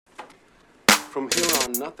From here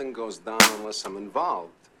on, nothing goes down unless I'm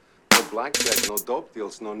involved. No blackjack, no dope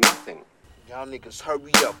deals, no nothing. Y'all niggas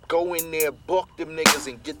hurry up. Go in there, buck them niggas,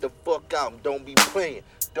 and get the fuck out. And don't be playing.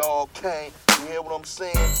 Dog Kane, you hear what I'm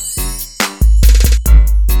saying?